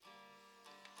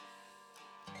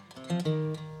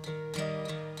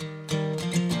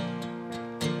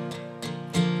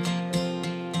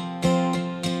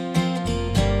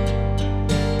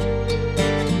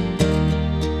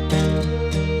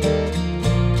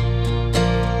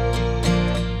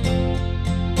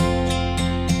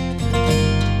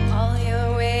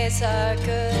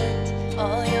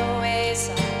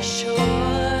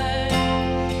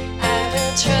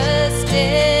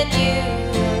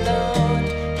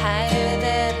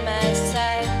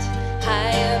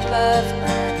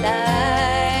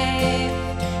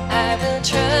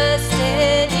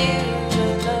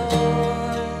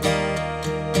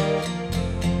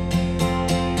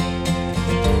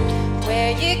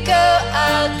you go,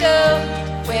 I'll go.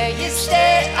 Where you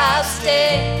stay, I'll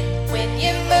stay. When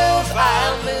you move,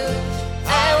 I'll move.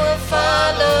 I will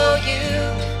follow you.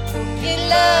 Whom you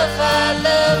love, I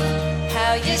love.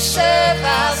 How you serve,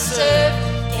 I'll serve.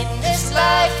 In this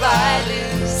life I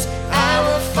lose, I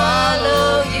will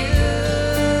follow you.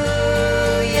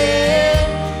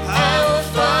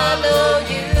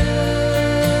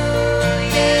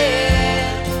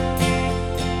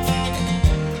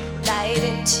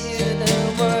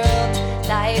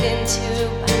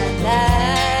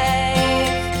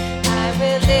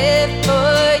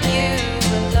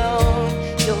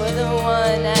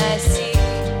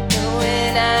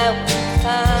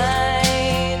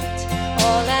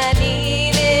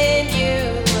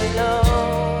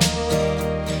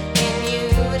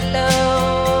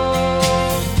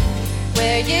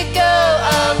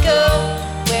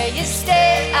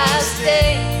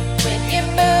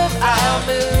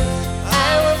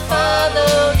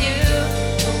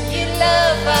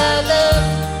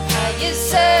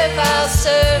 I'll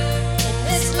serve. In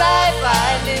this life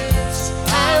I lose,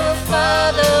 I will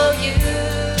follow you.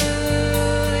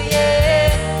 Yeah,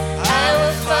 I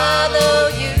will follow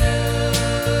you.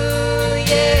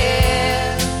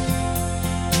 Yeah.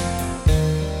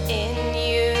 In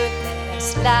you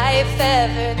there's life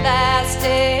everlasting.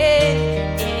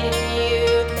 In you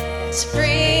there's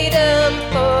freedom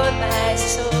for my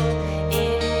soul.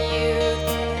 In you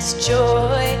there's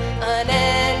joy,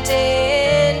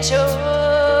 unending joy.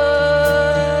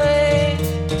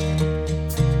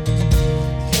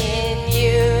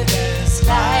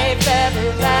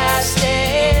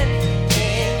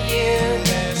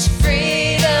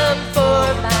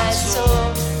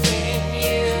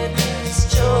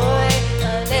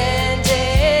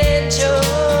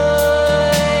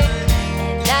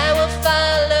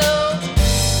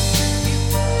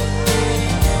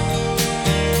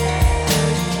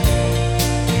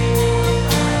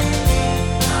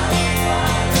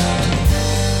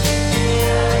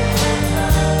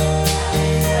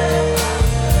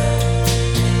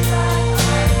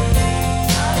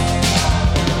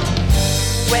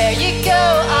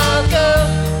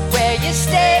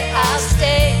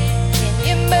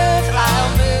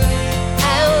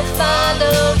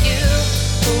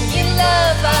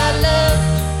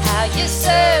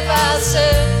 I'll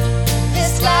serve.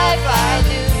 This life I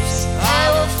lose, I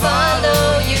will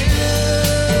follow you.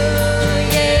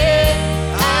 Yeah,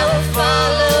 I will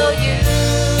follow you.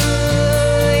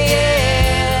 Yeah,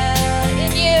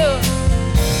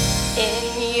 in you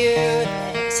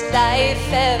there's life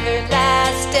everlasting.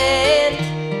 In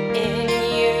you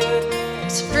there's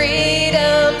freedom for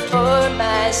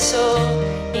my soul.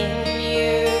 In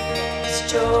you there's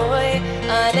joy,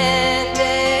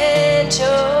 unending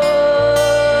joy.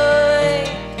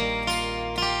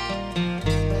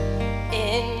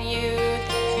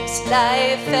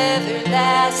 Life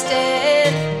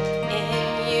everlasting. In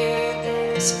you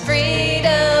there's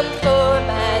freedom for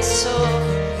my soul.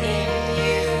 In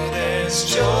you there's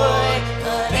joy,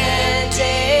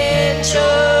 unending joy.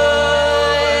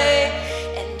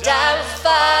 And I will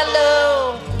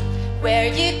follow. Where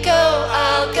you go,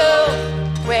 I'll go.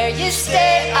 Where you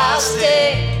stay, I'll stay.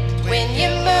 When you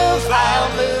move, I'll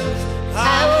move.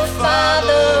 I will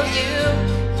follow you.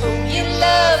 Whom you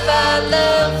love, I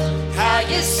love. How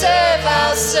you serve,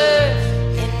 I'll serve.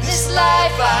 In this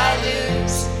life I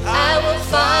lose, I will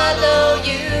follow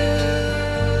you.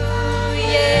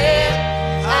 Yeah,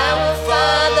 I will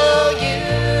follow you.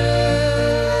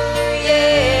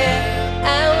 Yeah,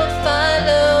 I will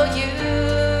follow you.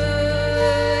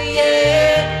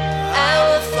 Yeah, I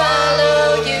will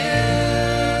follow you.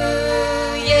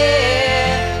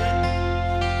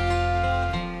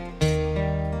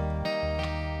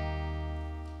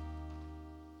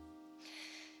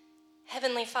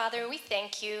 Heavenly Father, we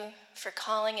thank you for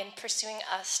calling and pursuing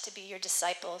us to be your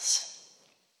disciples.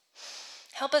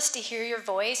 Help us to hear your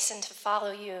voice and to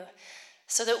follow you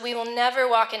so that we will never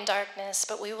walk in darkness,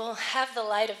 but we will have the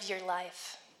light of your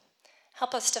life.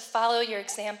 Help us to follow your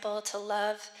example, to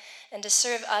love and to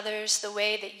serve others the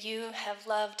way that you have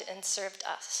loved and served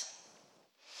us.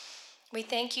 We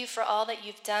thank you for all that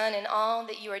you've done and all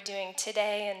that you are doing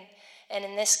today and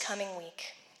in this coming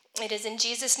week. It is in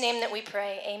Jesus' name that we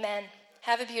pray. Amen.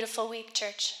 Have a beautiful week,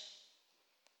 church.